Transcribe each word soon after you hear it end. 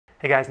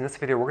Hey guys, in this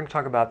video we're going to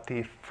talk about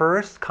the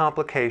first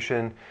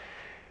complication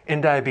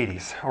in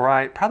diabetes, or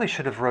I probably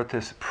should have wrote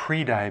this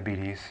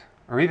pre-diabetes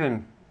or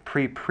even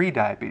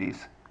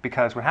pre-diabetes,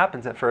 because what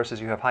happens at first is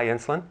you have high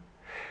insulin,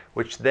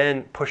 which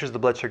then pushes the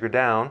blood sugar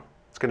down.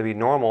 It's going to be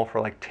normal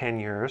for like 10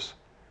 years,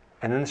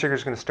 and then the sugar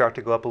is going to start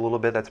to go up a little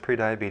bit. That's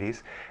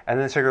pre-diabetes, and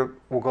then the sugar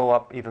will go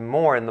up even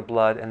more in the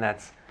blood, and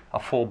that's a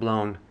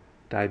full-blown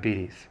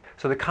diabetes.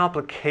 So the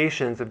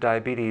complications of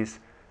diabetes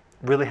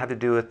really have to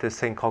do with this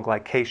thing called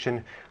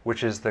glycation,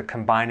 which is the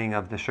combining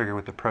of the sugar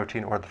with the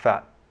protein or the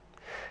fat.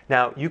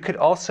 Now, you could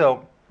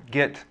also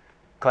get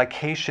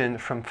glycation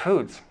from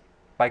foods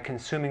by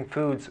consuming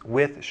foods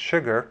with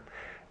sugar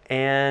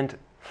and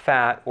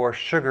fat or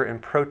sugar and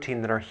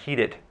protein that are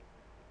heated.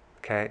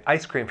 Okay,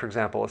 ice cream, for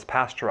example, is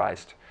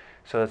pasteurized.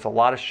 So it's a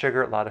lot of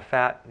sugar, a lot of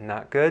fat,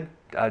 not good.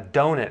 A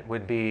donut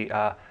would be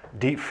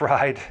deep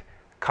fried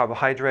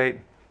carbohydrate.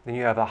 Then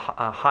you have a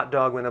hot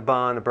dog in a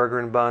bun, a burger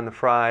in a bun, the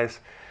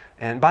fries.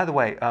 And by the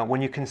way, when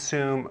you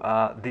consume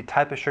the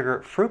type of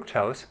sugar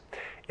fructose,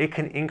 it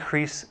can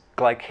increase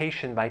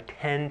glycation by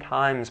 10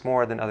 times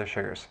more than other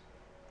sugars.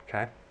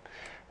 Okay?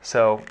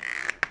 So,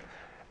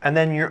 and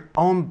then your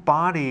own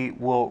body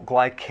will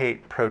glycate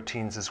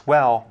proteins as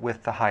well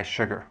with the high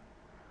sugar.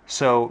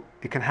 So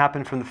it can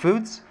happen from the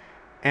foods,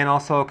 and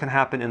also it can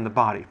happen in the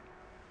body.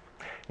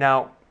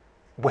 Now,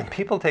 when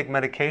people take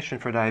medication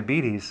for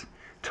diabetes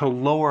to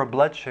lower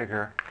blood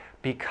sugar,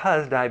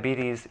 because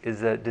diabetes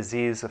is a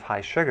disease of high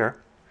sugar,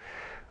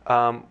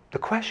 the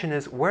question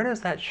is, where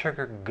does that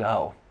sugar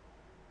go?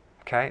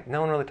 Okay,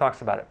 no one really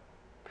talks about it.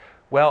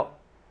 Well,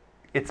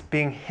 it's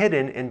being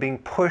hidden and being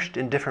pushed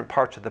in different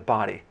parts of the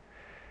body.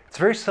 It's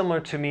very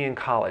similar to me in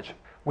college.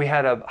 We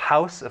had a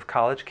house of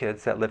college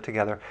kids that lived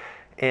together,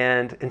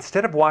 and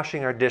instead of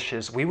washing our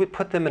dishes, we would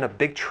put them in a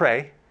big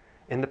tray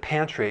in the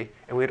pantry,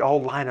 and we'd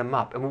all line them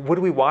up. And would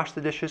we wash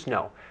the dishes?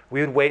 No.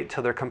 We would wait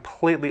till they're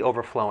completely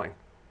overflowing.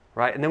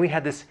 Right? And then we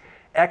had this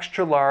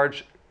extra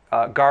large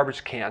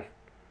garbage can,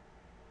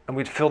 and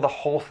we'd fill the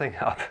whole thing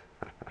up.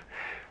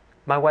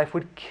 My wife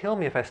would kill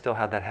me if I still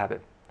had that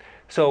habit.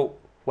 So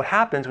what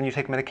happens when you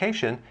take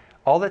medication,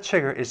 all that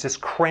sugar is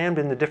just crammed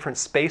into different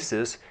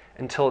spaces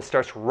until it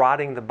starts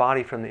rotting the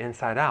body from the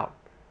inside out.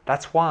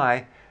 That's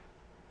why,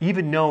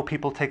 even though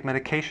people take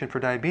medication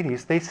for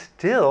diabetes, they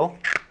still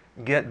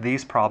get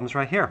these problems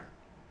right here,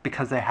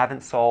 because they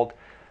haven't solved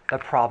the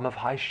problem of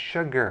high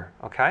sugar.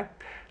 Okay?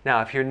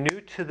 Now, if you're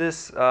new to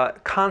this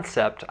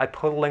concept, I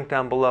put a link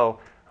down below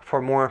for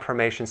more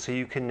information so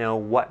you can know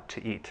what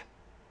to eat.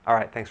 All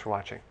right, thanks for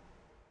watching.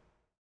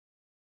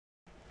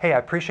 Hey, I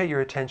appreciate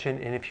your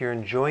attention, and if you're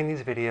enjoying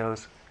these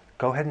videos,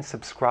 go ahead and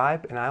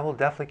subscribe, and I will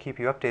definitely keep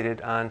you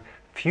updated on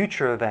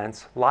future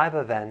events, live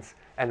events,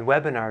 and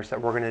webinars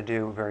that we're going to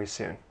do very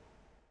soon.